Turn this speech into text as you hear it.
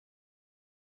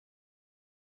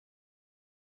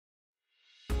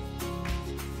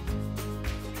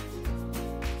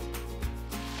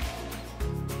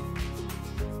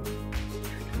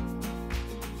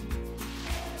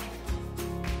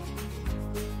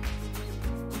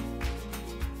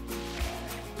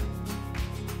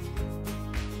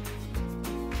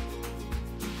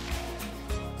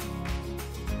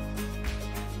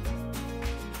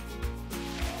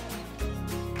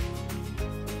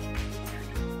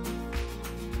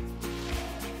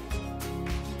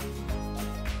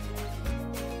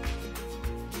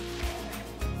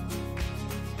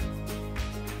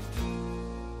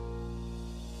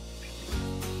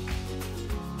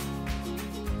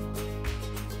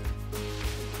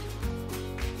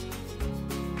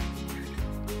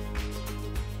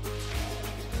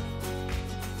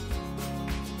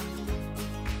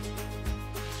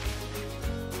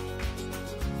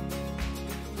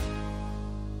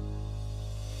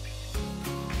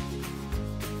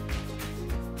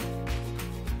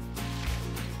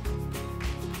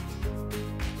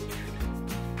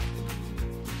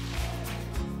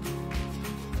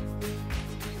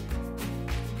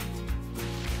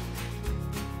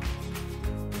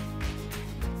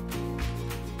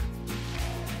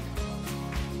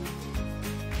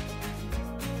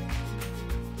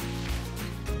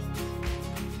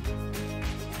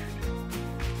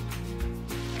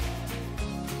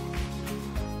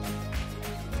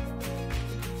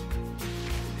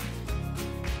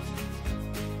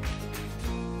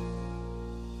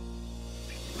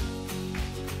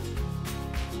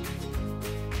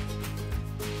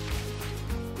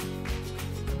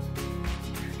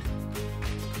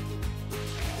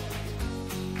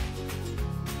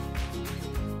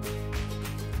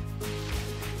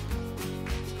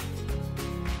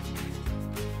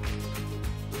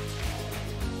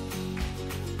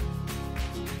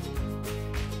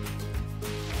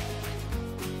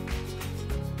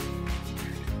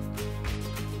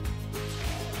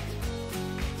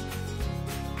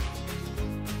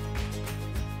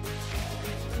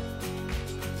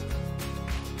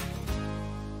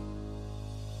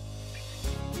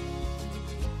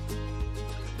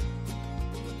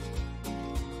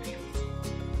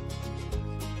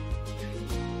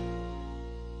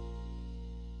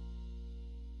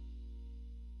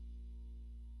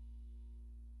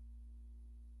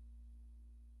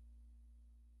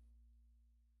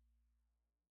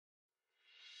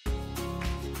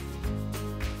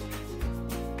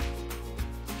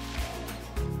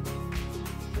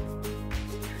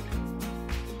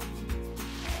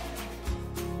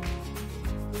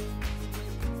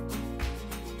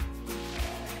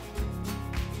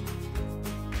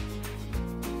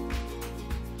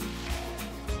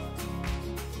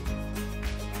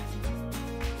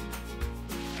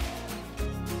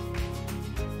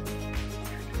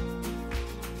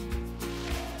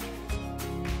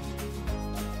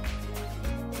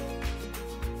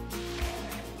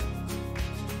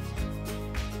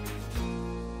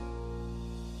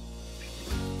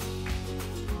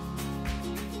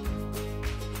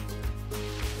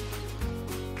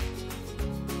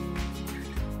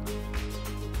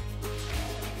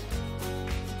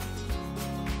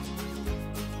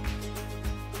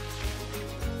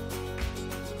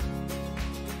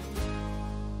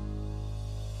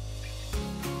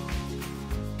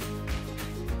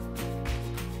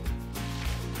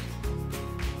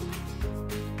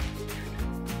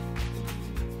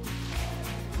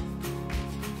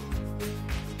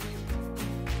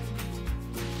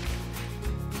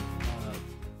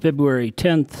February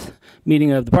 10th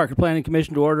meeting of the Park and Planning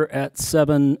Commission to order at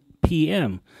 7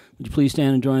 p.m. Would you please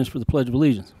stand and join us for the Pledge of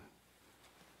Allegiance?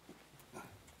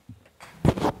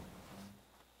 Pledge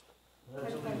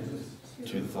allegiance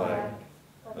to the flag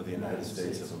of the United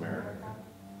States of America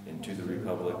and to the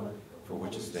republic for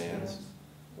which it stands,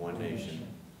 one nation,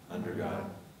 under God,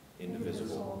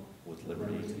 indivisible, with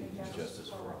liberty and justice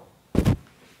for all.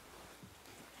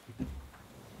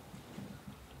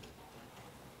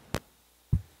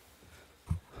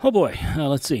 Oh boy,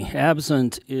 let's see.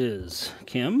 Absent is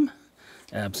Kim.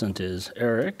 Absent is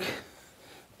Eric.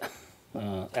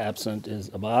 Absent is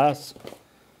Abbas.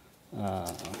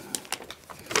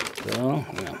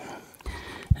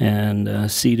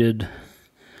 And seated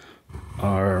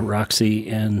are Roxy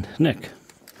and Nick.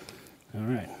 All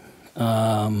right.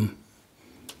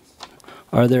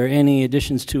 Are there any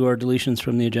additions to or deletions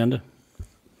from the agenda?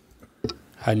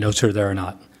 No, sir, there are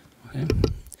not. Okay.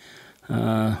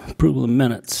 Approval of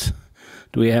minutes.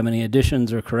 Do we have any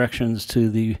additions or corrections to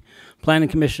the Planning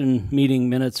Commission meeting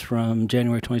minutes from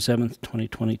January 27th,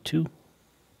 2022?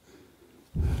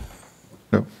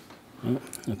 No.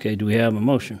 Okay, do we have a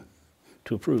motion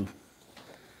to approve?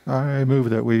 I move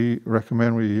that we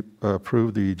recommend we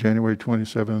approve the January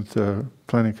 27th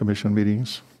Planning Commission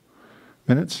meetings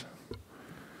minutes.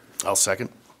 I'll second.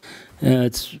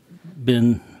 It's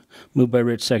been moved by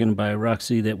Rich, seconded by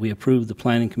Roxy, that we approve the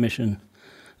Planning Commission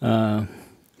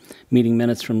meeting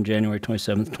minutes from January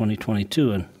 27th,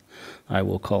 2022, and I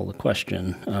will call the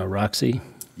question. Roxy?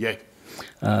 Yay.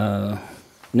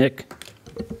 Nick?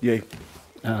 Yay.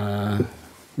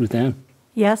 Ruth Ann?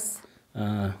 Yes.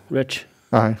 Rich?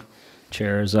 Aye.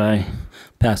 Chair is aye.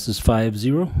 Passes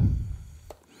 5-0.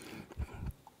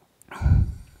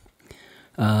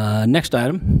 Next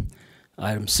item,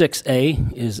 item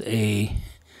 6A, is a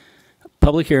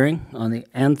public hearing on the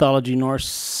Anthology North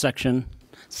segment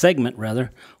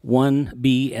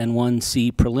 1B and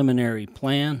 1C preliminary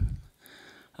plan.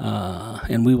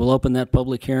 And we will open that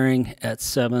public hearing at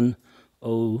 7:02.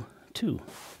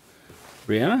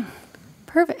 Brianna?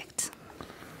 Perfect.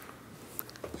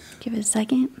 Give it a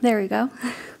second. There we go.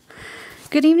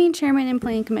 Good evening, Chairman and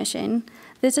Planning Commission.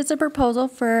 This is a proposal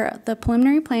for the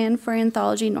preliminary plan for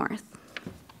Anthology North.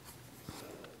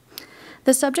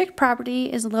 The subject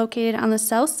property is located on the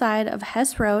south side of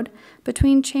Hess Road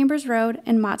between Chambers Road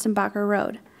and Motzenbacher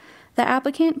Road. The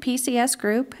applicant, PCS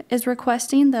Group, is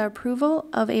requesting the approval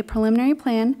of a preliminary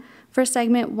plan for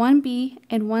segment 1B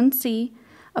and 1C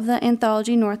of the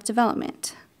Anthology North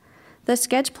development. The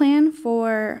sketch plan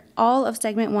for all of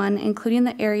segment 1, including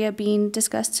the area being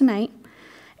discussed tonight,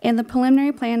 and the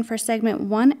preliminary plan for segment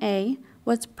 1A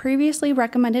was previously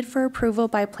recommended for approval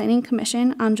by Planning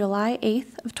Commission on July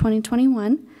 8th of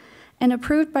 2021 and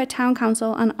approved by Town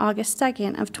Council on August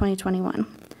 2nd of 2021.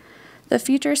 The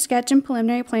future sketch and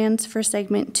preliminary plans for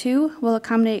segment 2 will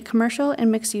accommodate commercial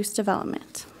and mixed-use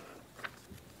development.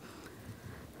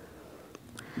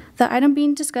 The item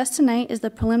being discussed tonight is the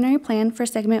preliminary plan for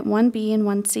segment 1B and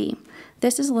 1C.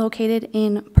 This is located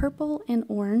in purple and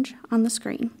orange on the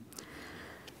screen.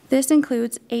 This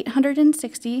includes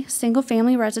 860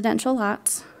 single-family residential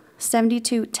lots,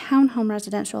 72 townhome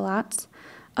residential lots,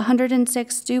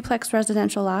 106 duplex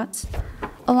residential lots,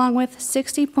 along with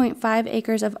 60.5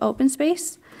 acres of open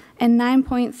space and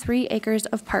 9.3 acres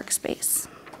of park space.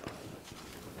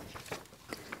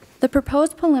 The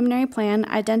proposed preliminary plan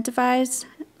identifies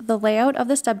the layout of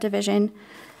the subdivision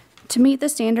to meet the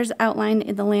standards outlined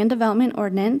in the Land Development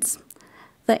Ordinance,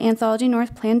 the Anthology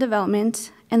North Plan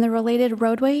Development, and the related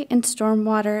roadway and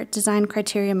stormwater design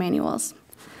criteria manuals.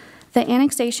 The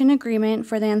annexation agreement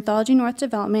for the Anthology North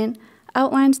development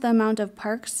outlines the amount of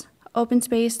parks, open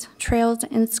space, trails,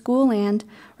 and school land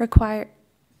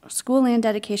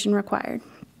dedication required.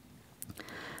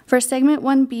 For segment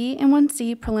 1B and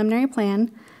 1C preliminary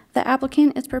plan, the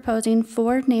applicant is proposing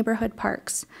 4 neighborhood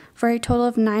parks for a total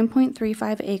of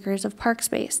 9.35 acres of park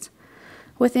space.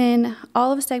 Within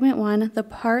all of segment 1, the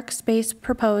park space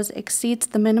proposed exceeds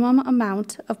the minimum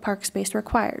amount of park space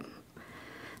required.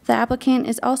 The applicant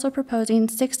is also proposing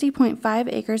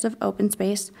 60.5 acres of open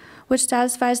space, which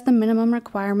satisfies the minimum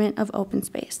requirement of open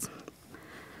space.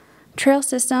 Trail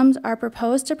systems are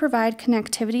proposed to provide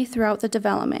connectivity throughout the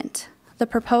development. The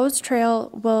proposed trail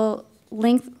will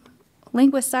link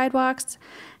with sidewalks,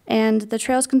 and the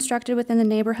trails constructed within the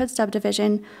neighborhood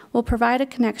subdivision will provide a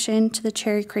connection to the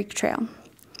Cherry Creek Trail.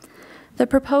 The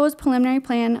proposed preliminary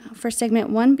plan for segment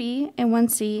 1B and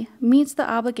 1C meets the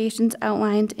obligations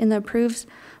outlined in the approved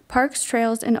Parks,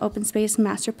 Trails, and Open Space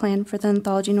Master Plan for the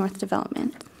Anthology North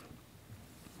development.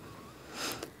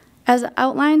 As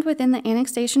outlined within the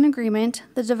annexation agreement,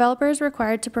 the developer is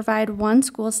required to provide one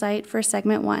school site for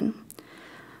Segment 1.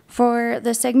 For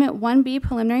the Segment 1B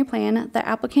preliminary plan, the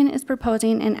applicant is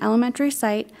proposing an elementary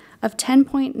site of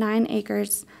 10.9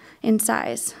 acres in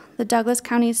size. The Douglas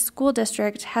County School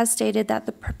District has stated that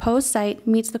the proposed site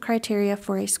meets the criteria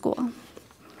for a school.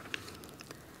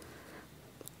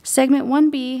 Segment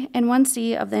 1B and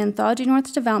 1C of the Anthology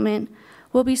North development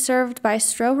will be served by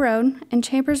Stroh Road and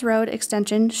Chambers Road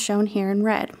extensions shown here in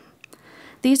red.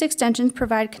 These extensions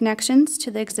provide connections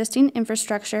to the existing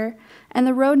infrastructure and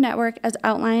the road network as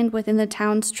outlined within the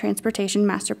town's transportation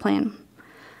master plan.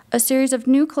 A series of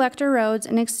new collector roads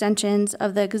and extensions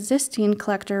of the existing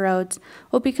collector roads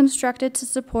will be constructed to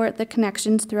support the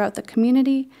connections throughout the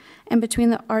community and between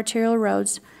the arterial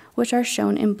roads, which are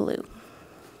shown in blue.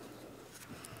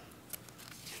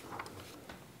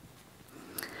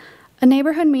 A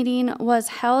neighborhood meeting was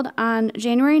held on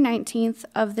January 19th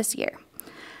of this year.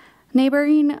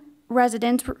 Neighboring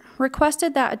residents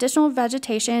requested that additional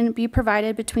vegetation be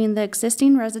provided between the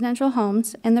existing residential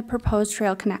homes and the proposed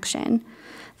trail connection.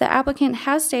 The applicant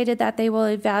has stated that they will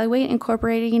evaluate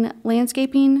incorporating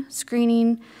landscaping,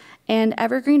 screening, and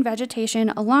evergreen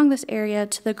vegetation along this area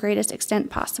to the greatest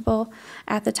extent possible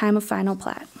at the time of final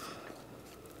plat.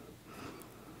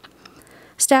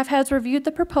 Staff has reviewed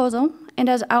the proposal and,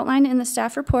 as outlined in the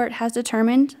staff report, has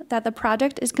determined that the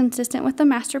project is consistent with the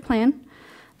master plan.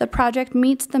 The project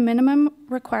meets the minimum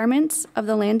requirements of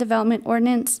the Land Development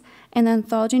Ordinance and the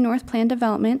Anthology North Plan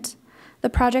development.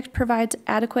 The project provides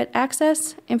adequate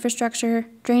access, infrastructure,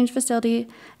 drainage facility,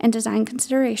 and design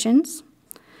considerations.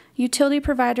 Utility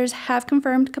providers have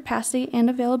confirmed capacity and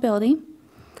availability.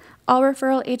 All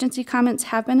referral agency comments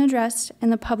have been addressed,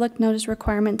 and the public notice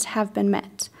requirements have been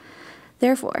met.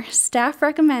 Therefore, staff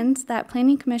recommends that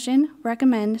Planning Commission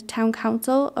recommend Town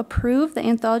Council approve the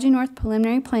Anthology North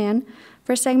preliminary plan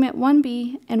for Segment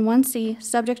 1B and 1C,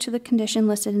 subject to the condition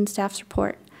listed in staff's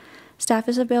report. Staff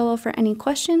is available for any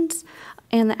questions,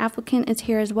 and the applicant is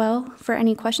here as well for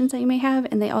any questions that you may have,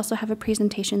 and they also have a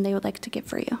presentation they would like to give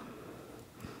for you.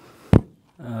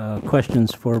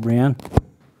 Questions for Brianne?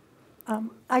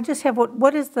 I just have,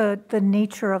 what is the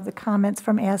nature of the comments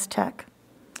from Aztec?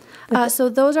 So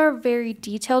those are very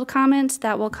detailed comments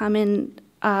that will come in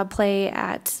play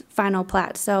at final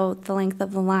plat. So the length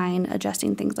of the line,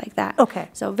 adjusting things like that. Okay.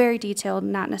 So very detailed,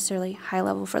 not necessarily high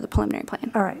level for the preliminary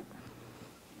plan. All right.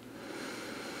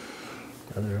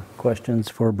 Other questions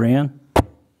for Brianne?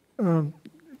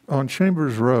 On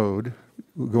Chambers Road,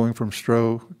 going from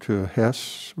Stroh to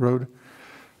Hess Road,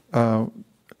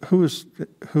 who is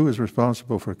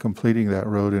responsible for completing that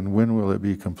road, and when will it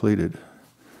be completed?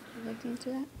 Would you like to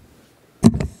answer that?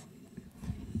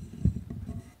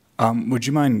 Would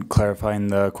you mind clarifying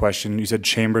the question? You said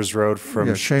Chambers Road from...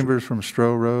 Yeah, Chambers from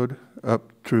Stroh Road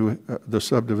up through the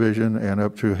subdivision and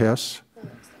up through Hess,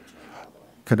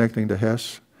 connecting to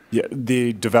Hess. Yeah,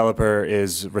 the developer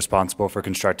is responsible for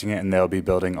constructing it, and they'll be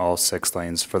building all 6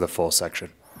 lanes for the full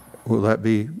section. Will that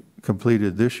be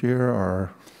completed this year,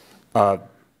 or?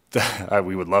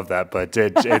 We would love that, but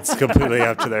it's completely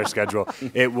up to their schedule.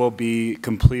 It will be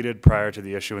completed prior to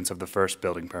the issuance of the first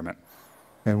building permit.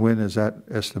 And when is that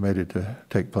estimated to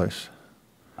take place?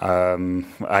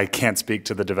 I can't speak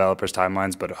to the developer's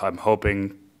timelines, but I'm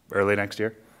hoping early next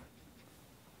year.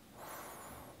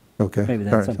 Okay. Maybe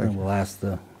that's something we'll ask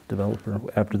the developer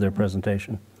after their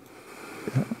presentation.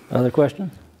 Yeah. Other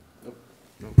questions? Nope.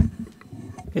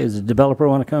 Okay, does the developer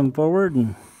want to come forward,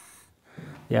 and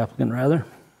the applicant rather?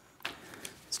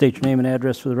 State your name and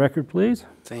address for the record, please.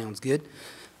 Sounds good.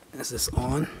 Is this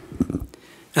on?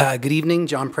 Good evening,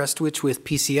 John Prestwich with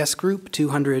PCS Group,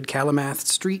 200 Kalamath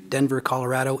Street, Denver,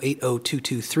 Colorado,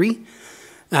 80223.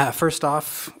 First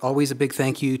off, always a big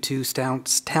thank you to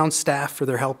town staff for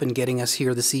their help in getting us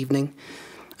here this evening.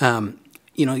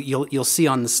 You know, you'll see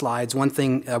on the slides, one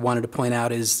thing I wanted to point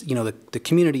out is, you know, the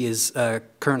community is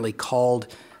currently called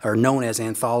or known as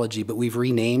Anthology, but we've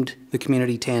renamed the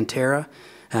community Tantera.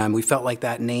 We felt like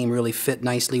that name really fit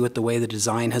nicely with the way the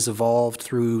design has evolved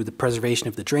through the preservation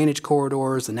of the drainage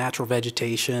corridors, the natural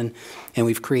vegetation, and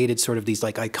we've created sort of these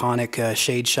like iconic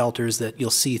shade shelters that you'll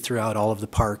see throughout all of the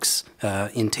parks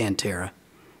in Tantera.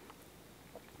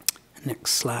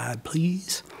 Next slide,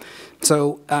 please.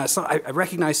 So I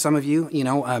recognize some of you, you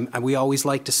know, we always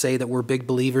like to say that we're big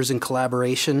believers in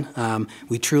collaboration.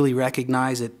 We truly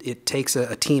recognize it takes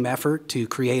a team effort to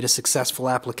create a successful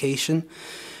application.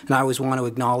 And I always want to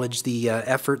acknowledge the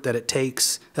effort that it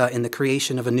takes in the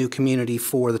creation of a new community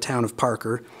for the town of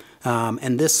Parker.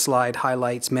 And this slide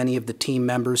highlights many of the team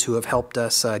members who have helped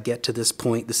us get to this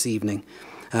point this evening.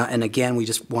 And again, we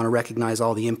just want to recognize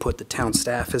all the input the town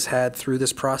staff has had through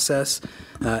this process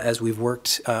as we've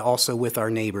worked also with our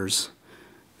neighbors.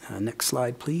 Next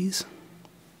slide, please.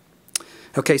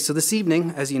 Okay, so this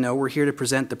evening, as you know, we're here to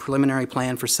present the preliminary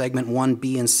plan for segment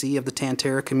 1B and C of the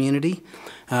Tantera community.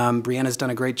 Brianna's done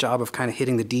a great job of kind of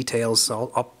hitting the details,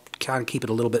 so I'll kind of keep it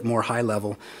a little bit more high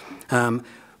level.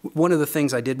 One of the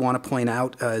things I did want to point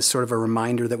out is sort of a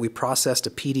reminder that we processed a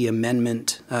PD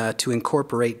amendment to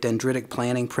incorporate dendritic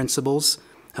planning principles,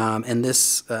 and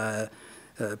this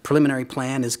preliminary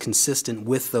plan is consistent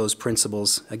with those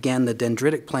principles. Again, the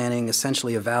dendritic planning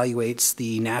essentially evaluates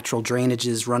the natural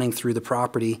drainages running through the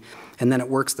property, and then it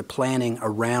works the planning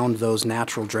around those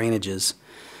natural drainages.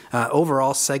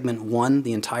 Overall, segment 1,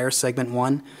 the entire segment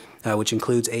 1, which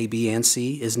includes A, B, and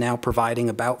C, is now providing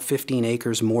about 15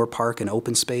 acres more park and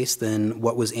open space than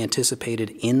what was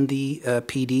anticipated in the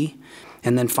PD.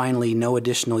 And then finally, no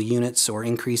additional units or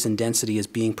increase in density is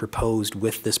being proposed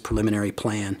with this preliminary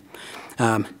plan.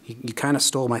 You kind of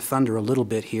stole my thunder a little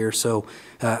bit here, so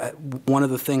one of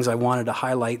the things I wanted to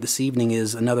highlight this evening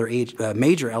is another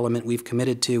major element we've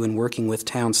committed to in working with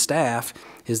town staff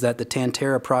is that the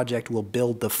Tantera project will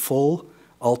build the full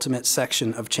ultimate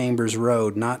section of Chambers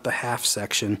Road, not the half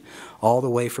section, all the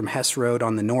way from Hess Road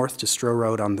on the north to Stroh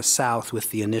Road on the south with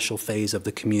the initial phase of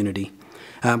the community.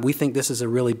 We think this is a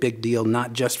really big deal,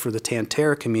 not just for the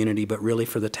Tantera community, but really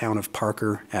for the town of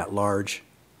Parker at large.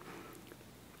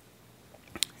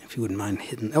 If you wouldn't mind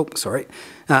hitting, oh, sorry.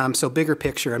 So bigger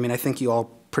picture, I mean, I think you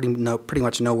all pretty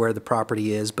much know where the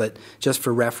property is, but just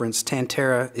for reference,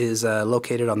 Tantera is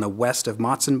located on the west of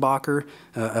Motzenbacher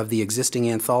of the existing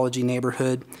Anthology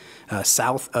neighborhood,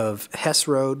 south of Hess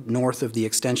Road, north of the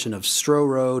extension of Stroh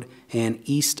Road, and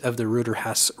east of the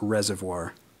Ruder-Hess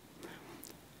Reservoir.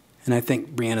 And I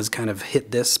think Brianna's kind of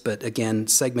hit this, but again,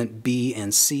 segment B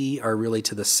and C are really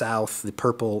to the south, the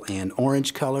purple and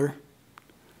orange color.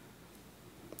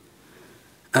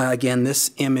 Again,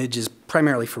 this image is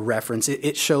primarily for reference.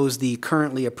 It shows the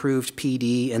currently approved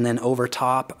PD, and then over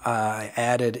top I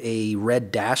added a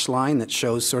red dash line that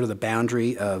shows sort of the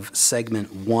boundary of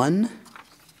segment 1.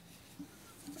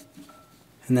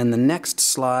 And then the next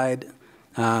slide,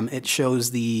 it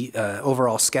shows the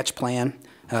overall sketch plan.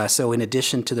 So in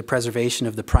addition to the preservation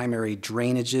of the primary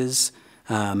drainages,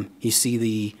 you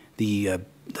see the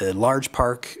large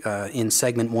park in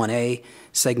segment 1A.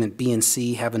 Segment B and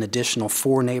C have an additional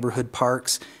 4 neighborhood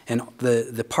parks, and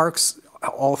the parks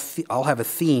all have a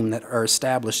theme that are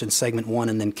established in segment 1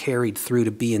 and then carried through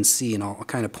to B and C, and I'll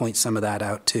kind of point some of that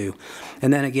out too.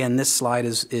 And then again, this slide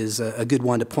is a good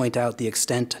one to point out the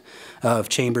extent of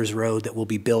Chambers Road that will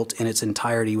be built in its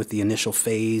entirety with the initial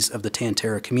phase of the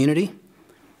Tantera community.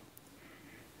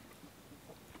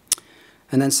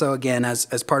 And then so again,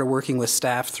 as part of working with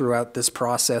staff throughout this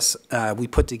process, we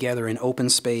put together an open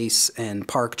space and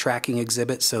park tracking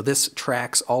exhibit. So this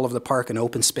tracks all of the park and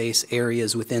open space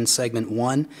areas within segment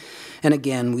 1. And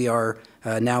again, we are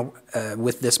now,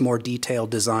 with this more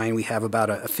detailed design, we have about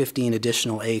a 15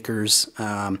 additional acres,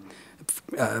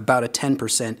 about a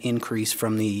 10% increase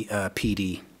from the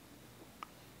PD.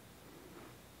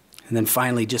 And then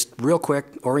finally, just real quick,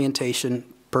 orientation,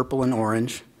 purple and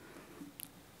orange.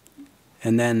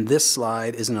 And then this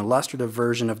slide is an illustrative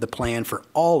version of the plan for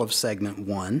all of segment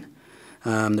 1.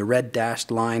 The red dashed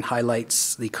line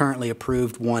highlights the currently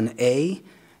approved 1A,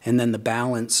 and then the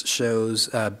balance shows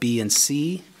B and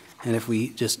C. And if we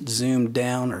just zoom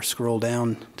down or scroll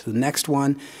down to the next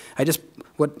one, I just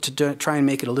want to try and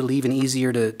make it a little even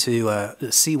easier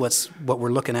to see what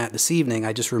we're looking at this evening.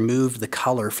 I just removed the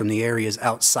color from the areas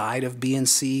outside of B and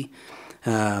C.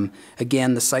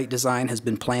 Again, the site design has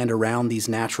been planned around these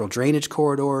natural drainage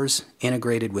corridors,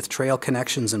 integrated with trail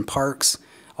connections and parks,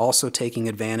 also taking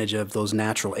advantage of those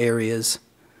natural areas.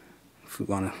 If we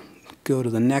want to go to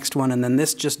the next one, and then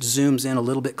this just zooms in a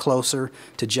little bit closer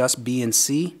to just B and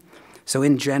C. So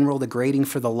in general, the grading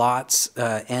for the lots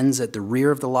ends at the rear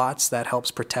of the lots. That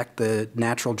helps protect the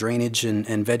natural drainage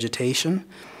and vegetation.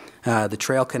 The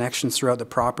trail connections throughout the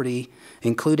property,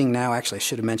 including now, actually I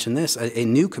should have mentioned this, a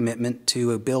new commitment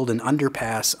to build an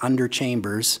underpass under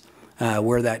Chambers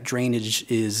where that drainage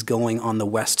is going on the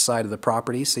west side of the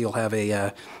property. So you'll have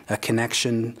a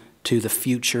connection to the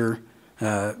future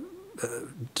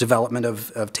development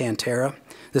of Tantera.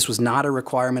 This was not a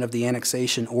requirement of the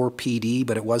annexation or PD,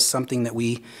 but it was something that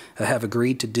we have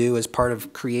agreed to do as part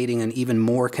of creating an even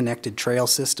more connected trail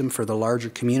system for the larger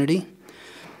community.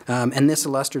 And this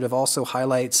illustrative also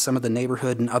highlights some of the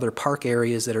neighborhood and other park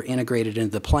areas that are integrated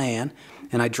into the plan.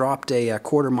 And I dropped a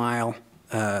quarter-mile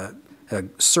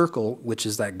circle, which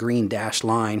is that green dashed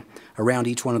line, around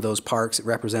each one of those parks. It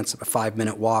represents a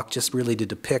 5-minute walk, just really to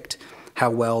depict how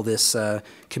well this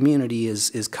community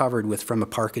is covered with from a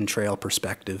park and trail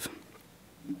perspective.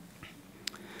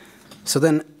 So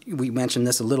then, we mentioned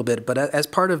this a little bit, but as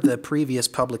part of the previous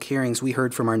public hearings, we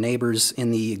heard from our neighbors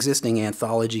in the existing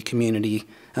Anthology community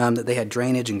that they had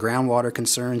drainage and groundwater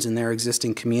concerns in their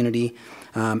existing community,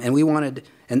 and we wanted,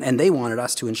 and they wanted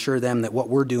us to ensure them that what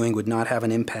we're doing would not have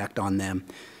an impact on them.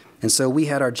 And so we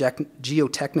had our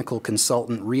geotechnical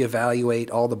consultant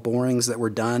reevaluate all the borings that were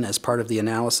done as part of the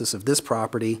analysis of this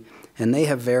property, and they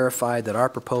have verified that our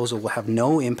proposal will have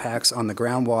no impacts on the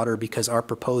groundwater because our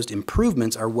proposed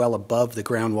improvements are well above the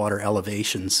groundwater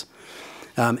elevations.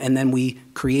 And then we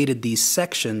created these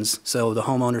sections so the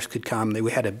homeowners could come.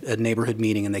 We had a neighborhood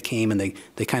meeting, and they came and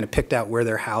they kind of picked out where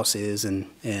their house is, and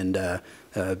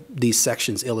these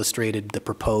sections illustrated the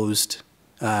proposed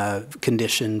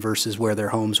condition versus where their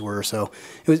homes were. So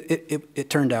it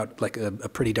turned out like a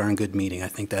pretty darn good meeting. I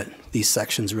think that these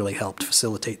sections really helped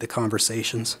facilitate the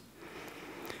conversations.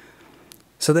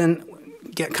 So then,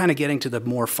 kind of getting to the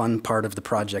more fun part of the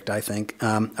project, I think.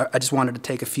 I just wanted to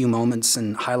take a few moments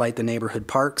and highlight the neighborhood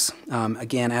parks.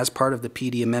 Again, as part of the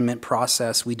PD amendment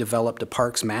process, we developed a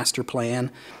parks master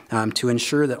plan to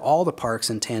ensure that all the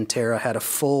parks in Tantera had a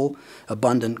full,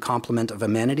 abundant complement of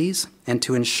amenities, and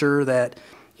to ensure that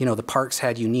the parks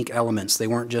had unique elements. They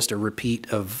weren't just a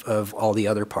repeat of all the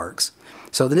other parks.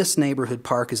 So this neighborhood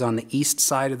park is on the east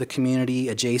side of the community,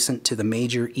 adjacent to the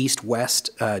major east-west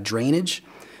drainage.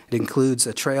 It includes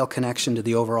a trail connection to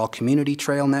the overall community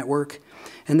trail network.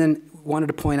 And then wanted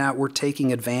to point out we're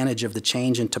taking advantage of the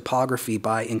change in topography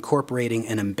by incorporating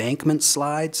an embankment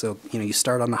slide. So, you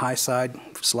start on the high side,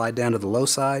 slide down to the low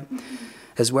side,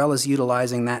 as well as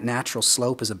utilizing that natural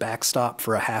slope as a backstop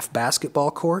for a half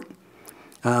basketball court.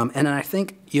 And then I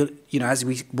think, as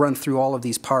we run through all of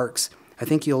these parks, I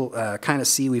think you'll kind of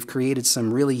see we've created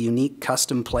some really unique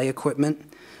custom play equipment.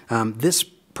 This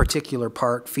particular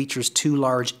park features 2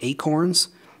 large acorns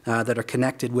that are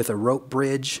connected with a rope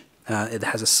bridge. It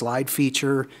has a slide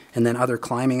feature and then other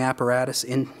climbing apparatus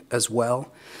in as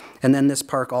well. And then this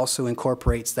park also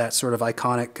incorporates that sort of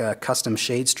iconic custom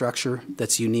shade structure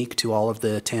that's unique to all of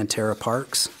the Tantera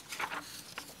parks.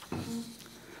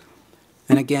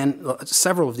 And again,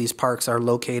 several of these parks are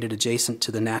located adjacent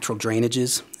to the natural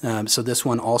drainages. So this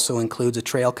one also includes a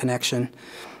trail connection.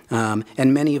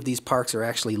 And many of these parks are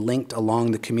actually linked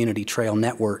along the community trail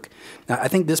network. I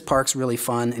think this park's really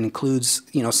fun and includes,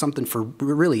 something for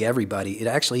really everybody. It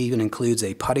actually even includes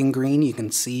a putting green you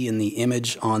can see in the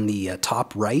image on the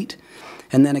top right.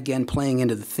 And then again, playing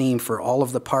into the theme for all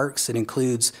of the parks, it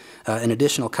includes an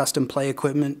additional custom play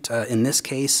equipment. In this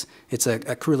case, it's a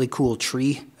really cool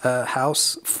tree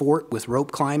house fort with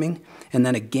rope climbing. And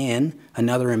then again,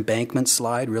 another embankment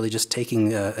slide, really just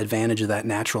taking advantage of that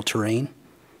natural terrain.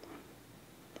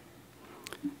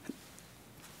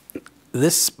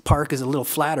 This park is a little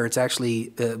flatter. It's actually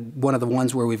one of the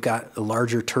ones where we've got a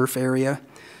larger turf area.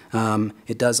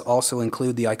 It does also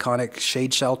include the iconic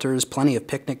shade shelters, plenty of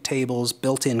picnic tables,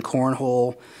 built-in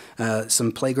cornhole,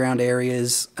 some playground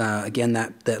areas, again,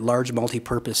 that large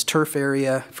multi-purpose turf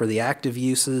area for the active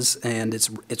uses, and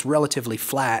it's relatively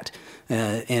flat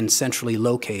and centrally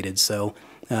located, so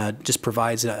just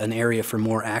provides an area for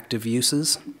more active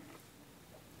uses.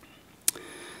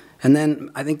 And then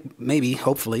I think maybe,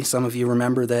 hopefully, some of you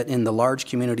remember that in the large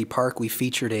community park we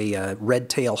featured a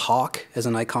red-tailed hawk as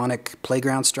an iconic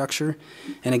playground structure.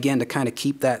 And again, to kind of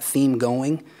keep that theme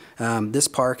going, this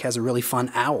park has a really fun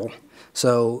owl.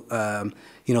 So,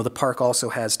 the park also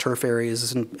has turf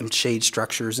areas and shade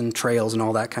structures and trails and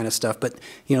all that kind of stuff. But,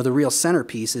 the real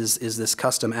centerpiece is this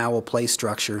custom owl play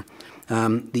structure.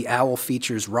 The owl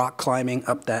features rock climbing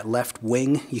up that left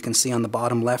wing you can see on the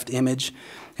bottom left image.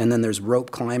 And then there's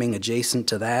rope climbing adjacent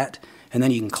to that. And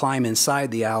then you can climb inside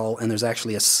the owl, and there's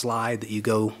actually a slide that you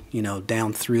go,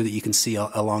 down through that you can see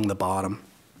along the bottom.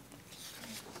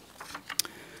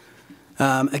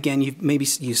 Again, maybe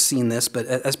you've seen this, but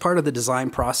as part of the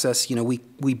design process,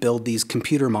 we build these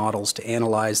computer models to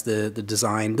analyze the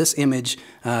design. This image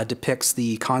depicts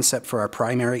the concept for our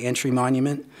primary entry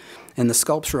monument, and the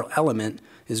sculptural element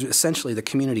is essentially the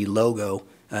community logo,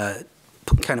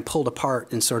 kind of pulled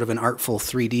apart in sort of an artful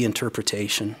 3D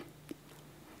interpretation.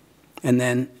 And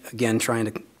then, again,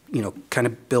 trying to, kind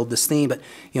of build this theme, but,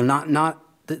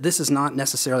 this is not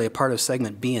necessarily a part of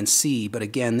segment B and C, but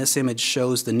again, this image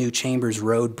shows the new Chambers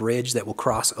Road bridge that will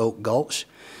cross Oak Gulch.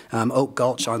 Oak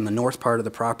Gulch on the north part of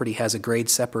the property has a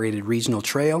grade-separated regional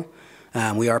trail.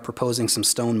 We are proposing some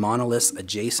stone monoliths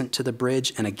adjacent to the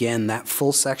bridge, and again, that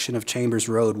full section of Chambers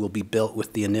Road will be built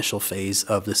with the initial phase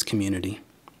of this community.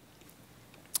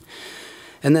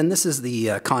 And then this is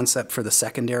the concept for the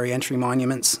secondary entry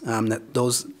monuments.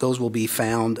 Those will be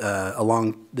found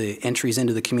along the entries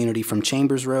into the community from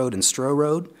Chambers Road and Stroh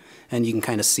Road. And you can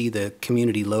kind of see the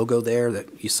community logo there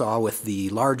that you saw with the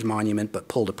large monument but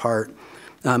pulled apart.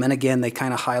 And again, they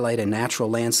kind of highlight a natural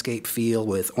landscape feel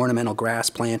with ornamental grass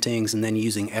plantings and then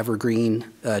using evergreen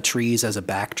trees as a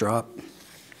backdrop.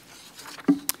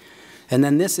 And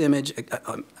then this image,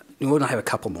 we'll have a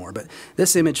couple more, but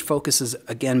this image focuses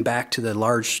again back to the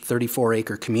large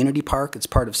 34-acre community park. It's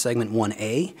part of segment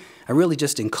 1A. I really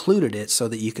just included it so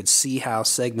that you could see how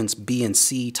segments B and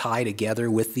C tie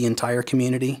together with the entire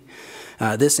community.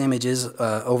 This image is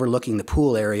overlooking the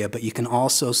pool area, but you can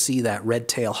also see that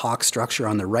red-tail hawk structure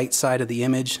on the right side of the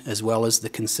image, as well as the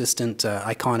consistent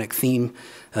iconic theme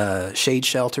shade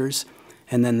shelters.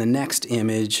 And then the next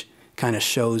image kind of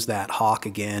shows that hawk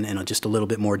again in just a little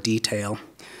bit more detail.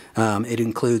 It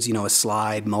includes, a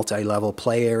slide, multi-level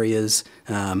play areas.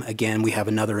 Again, we have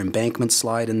another embankment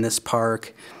slide in this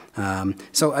park.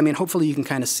 So, hopefully you can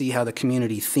kind of see how the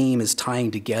community theme is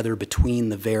tying together between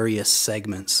the various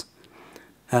segments.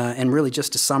 And really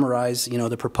just to summarize,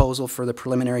 the proposal for the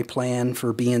preliminary plan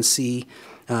for B and C,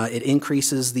 it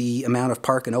increases the amount of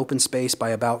park and open space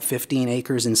by about 15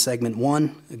 acres in segment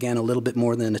 1. Again, a little bit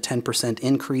more than a 10%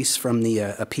 increase from the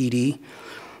a PD.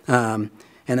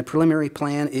 And the preliminary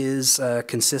plan is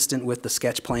consistent with the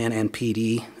sketch plan and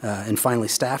PD. And finally,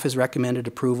 staff has recommended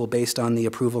approval based on the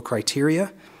approval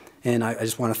criteria. And I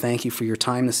just want to thank you for your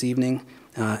time this evening,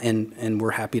 and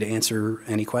we're happy to answer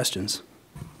any questions.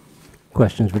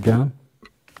 Questions for John?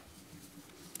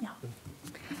 Yeah.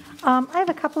 I have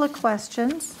a couple of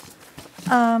questions.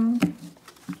 Are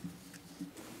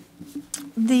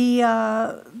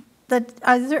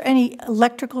there any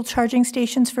electrical charging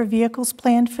stations for vehicles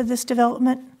planned for this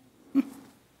development?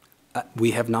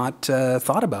 We have not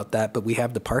thought about that, but we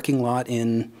have the parking lot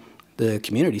in the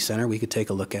community center we could take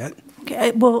a look at.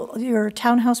 Okay. Will your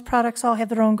townhouse products all have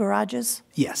their own garages?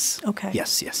 Yes. Okay.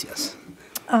 Yes.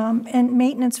 And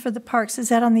maintenance for the parks, is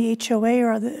that on the HOA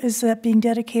or is that being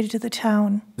dedicated to the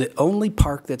town? The only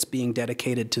park that's being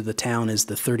dedicated to the town is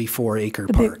the 34-acre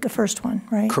park. The first one,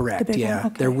 right? Correct, the big yeah. one.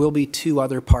 Okay. There will be 2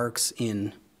 other parks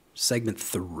in segment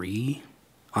 3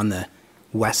 on the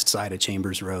west side of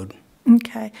Chambers Road.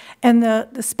 Okay. And the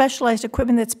specialized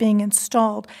equipment that's being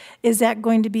installed, is that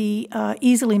going to be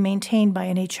easily maintained by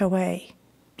an HOA?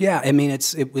 Yeah,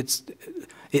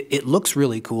 it looks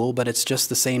really cool, but it's just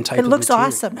the same type of material. It looks material.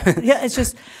 awesome. Yeah, it's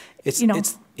just,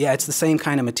 it's the same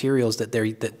kind of materials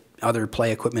that other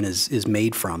play equipment is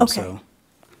made from. Okay. So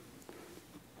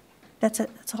that's it.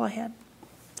 That's all I had.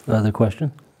 Other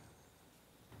question?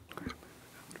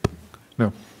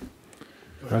 No,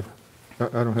 Doug?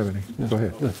 I don't have any. Go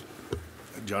ahead. Good.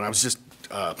 John, I was just,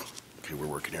 okay, we're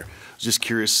working here. I was just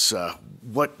curious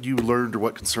what you learned or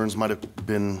what concerns might have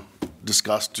been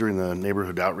discussed during the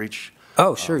neighborhood outreach.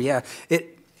 Oh, sure, yeah.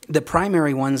 The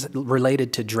primary ones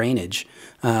related to drainage.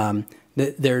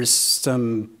 There's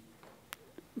some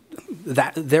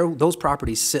those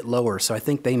properties sit lower, so I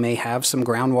think they may have some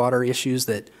groundwater issues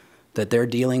that they're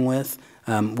dealing with.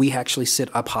 We actually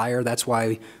sit up higher. That's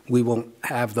why we won't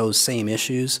have those same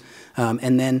issues.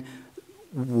 And then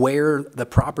where the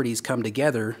properties come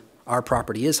together, our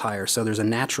property is higher, so there's a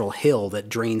natural hill that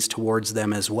drains towards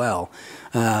them as well.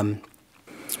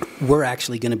 We're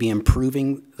actually going to be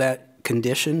improving that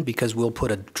condition because we'll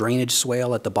put a drainage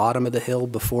swale at the bottom of the hill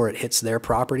before it hits their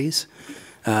properties.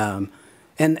 And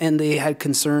they had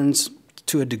concerns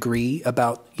to a degree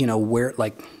about, where,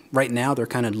 like, right now they're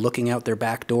kind of looking out their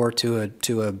back door to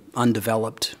a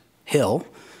undeveloped hill.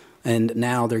 And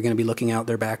now they're going to be looking out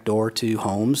their back door to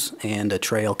homes and a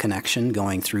trail connection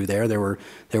going through there. There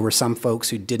were some folks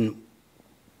who didn't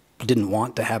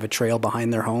want to have a trail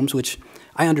behind their homes, which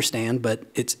I understand, but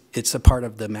it's a part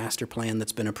of the master plan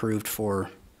that's been approved for,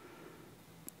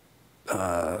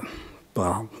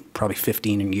 probably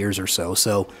 15 years or so.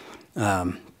 So,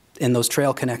 and those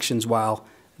trail connections, while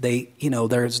they,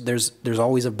 there's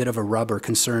always a bit of a rub or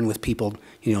concern with people,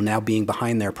 now being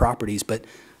behind their properties, but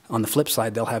on the flip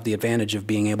side, they'll have the advantage of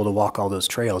being able to walk all those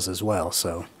trails as well.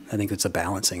 So I think it's a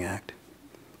balancing act.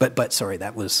 But sorry,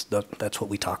 that's what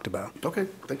we talked about. Okay,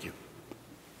 thank you.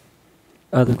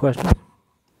 Other questions?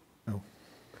 No.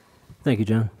 Thank you,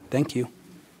 John. Thank you.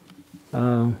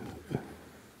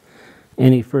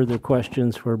 Any further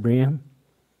questions for Brianne?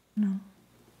 No.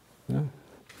 No?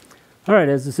 All right,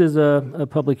 as this is a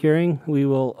public hearing, we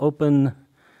will open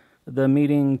the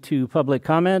meeting to public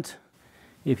comment.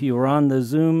 If you are on the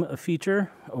Zoom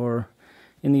feature or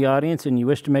in the audience and you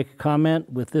wish to make a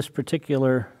comment with this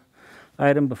particular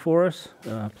item before us,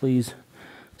 please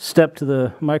step to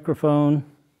the microphone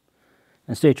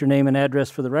and state your name and address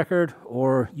for the record,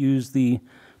 or use the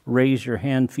raise your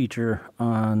hand feature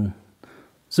on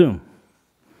Zoom.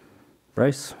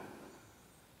 Bryce?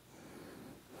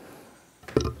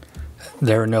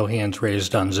 There are no hands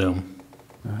raised on Zoom.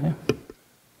 Okay.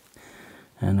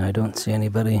 And I don't see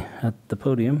anybody at the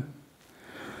podium.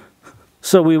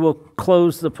 So we will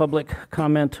close the public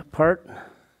comment part.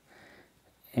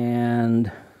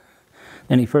 And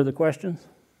any further questions?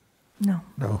 No.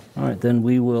 No. All right, then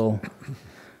we will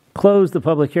close the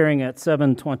public hearing at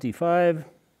 7:25.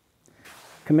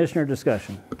 Commissioner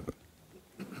discussion.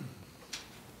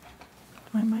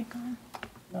 My mic on?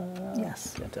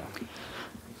 Yes. Can't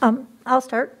tell. I'll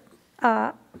start.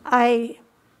 I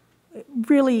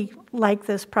really like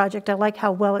this project. I like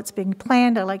how well it's being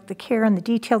planned. I like the care and the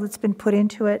detail that's been put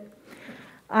into it.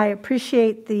 I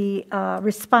appreciate the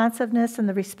responsiveness and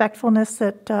the respectfulness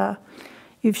that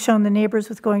you've shown the neighbors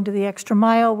with going to the extra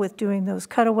mile, with doing those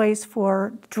cutaways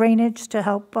for drainage to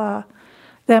help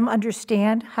them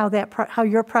understand how how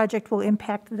your project will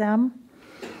impact them.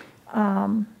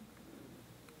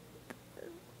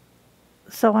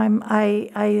 So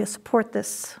I support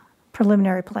this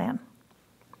preliminary plan.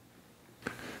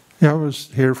 Yeah, I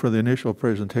was here for the initial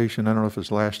presentation. I don't know if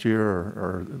it's last year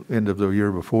or end of the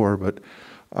year before, but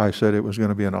I said it was going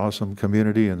to be an awesome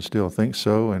community and still think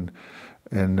so. And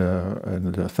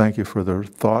thank you for the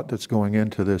thought that's going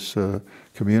into this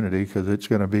community, because it's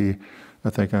going to be,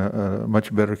 I think,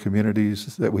 much better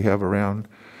communities that we have around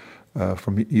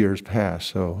from years past.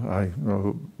 So I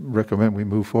recommend we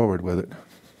move forward with it.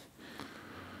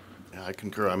 Yeah, I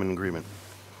concur. I'm in agreement.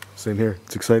 Same here.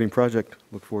 It's an exciting project.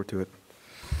 Look forward to it.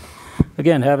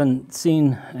 Again, having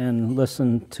seen and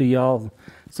listened to y'all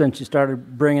since you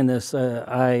started bringing this,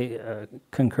 I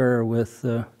concur with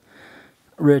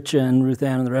Rich and Ruth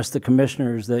Ann and the rest of the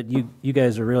commissioners that you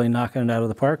guys are really knocking it out of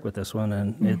the park with this one,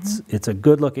 and it's a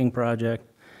good-looking project.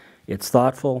 It's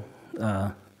thoughtful.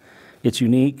 It's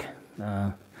unique.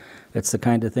 It's the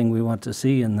kind of thing we want to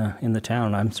see in the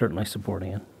town. I'm certainly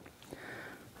supporting it.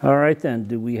 All right, then.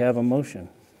 Do we have a motion?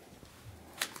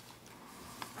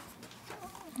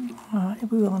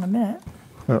 We will in a minute.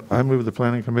 I move the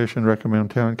Planning Commission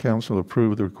recommend Town Council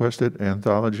approve the requested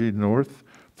Anthology North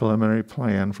preliminary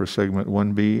plan for segment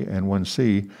 1B and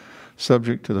 1C,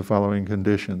 subject to the following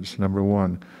conditions. Number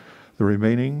 1, the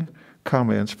remaining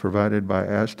comments provided by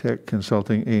Aztec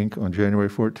Consulting, Inc. on January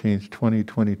 14th,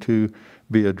 2022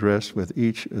 be addressed with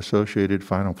each associated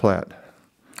final plat.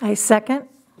 I second.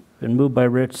 Been moved by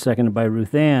Rich, seconded by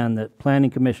Ruth Ann, that Planning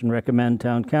Commission recommend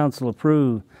Town Council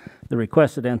approve the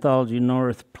requested Anthology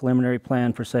North preliminary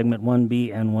plan for segment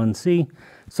 1B and 1C,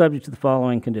 subject to the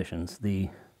following conditions. The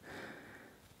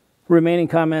remaining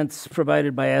comments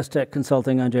provided by Aztec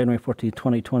Consulting on January 14,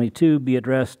 2022 be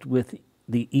addressed with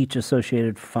the each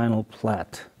associated final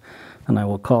plat. And I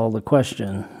will call the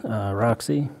question.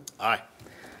 Roxy? Aye.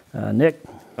 Nick?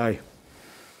 Aye.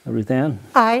 Ruth Ann?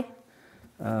 Aye.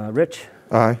 Rich?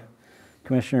 Aye.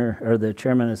 Commissioner, or the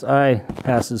chairman is aye.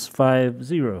 Passes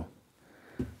 5-0.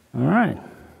 All right.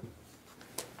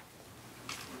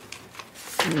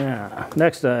 Now,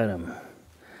 next item.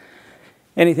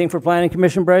 Anything for Planning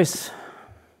Commission, Bryce?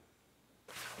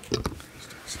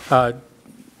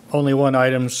 Only one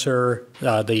item, sir.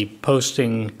 The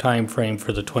posting time frame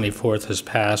for the 24th has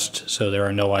passed, so there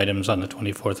are no items on the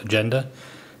 24th agenda.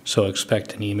 So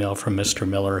expect an email from Mr.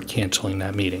 Miller canceling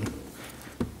that meeting.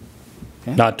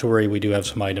 Okay. Not to worry, we do have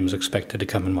some items expected to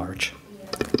come in March.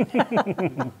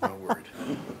 Not worried.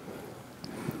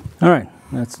 All right,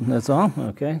 that's all,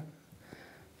 okay.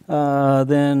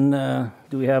 Then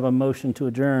do we have a motion to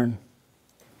adjourn?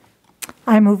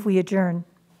 I move we adjourn.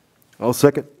 I'll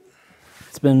second.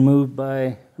 It's been moved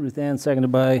by Ruth Ann,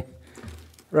 seconded by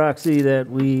Roxy, that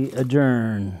we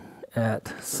adjourn at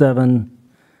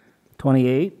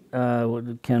 7:28.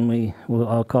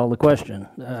 I'll call the question.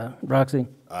 Roxy?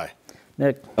 Aye.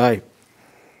 Nick? Aye.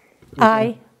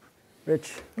 Aye.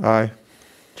 Rich? Aye.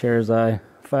 Chair's aye.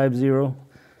 5-0.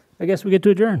 I guess we get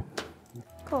to adjourn.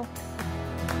 Cool.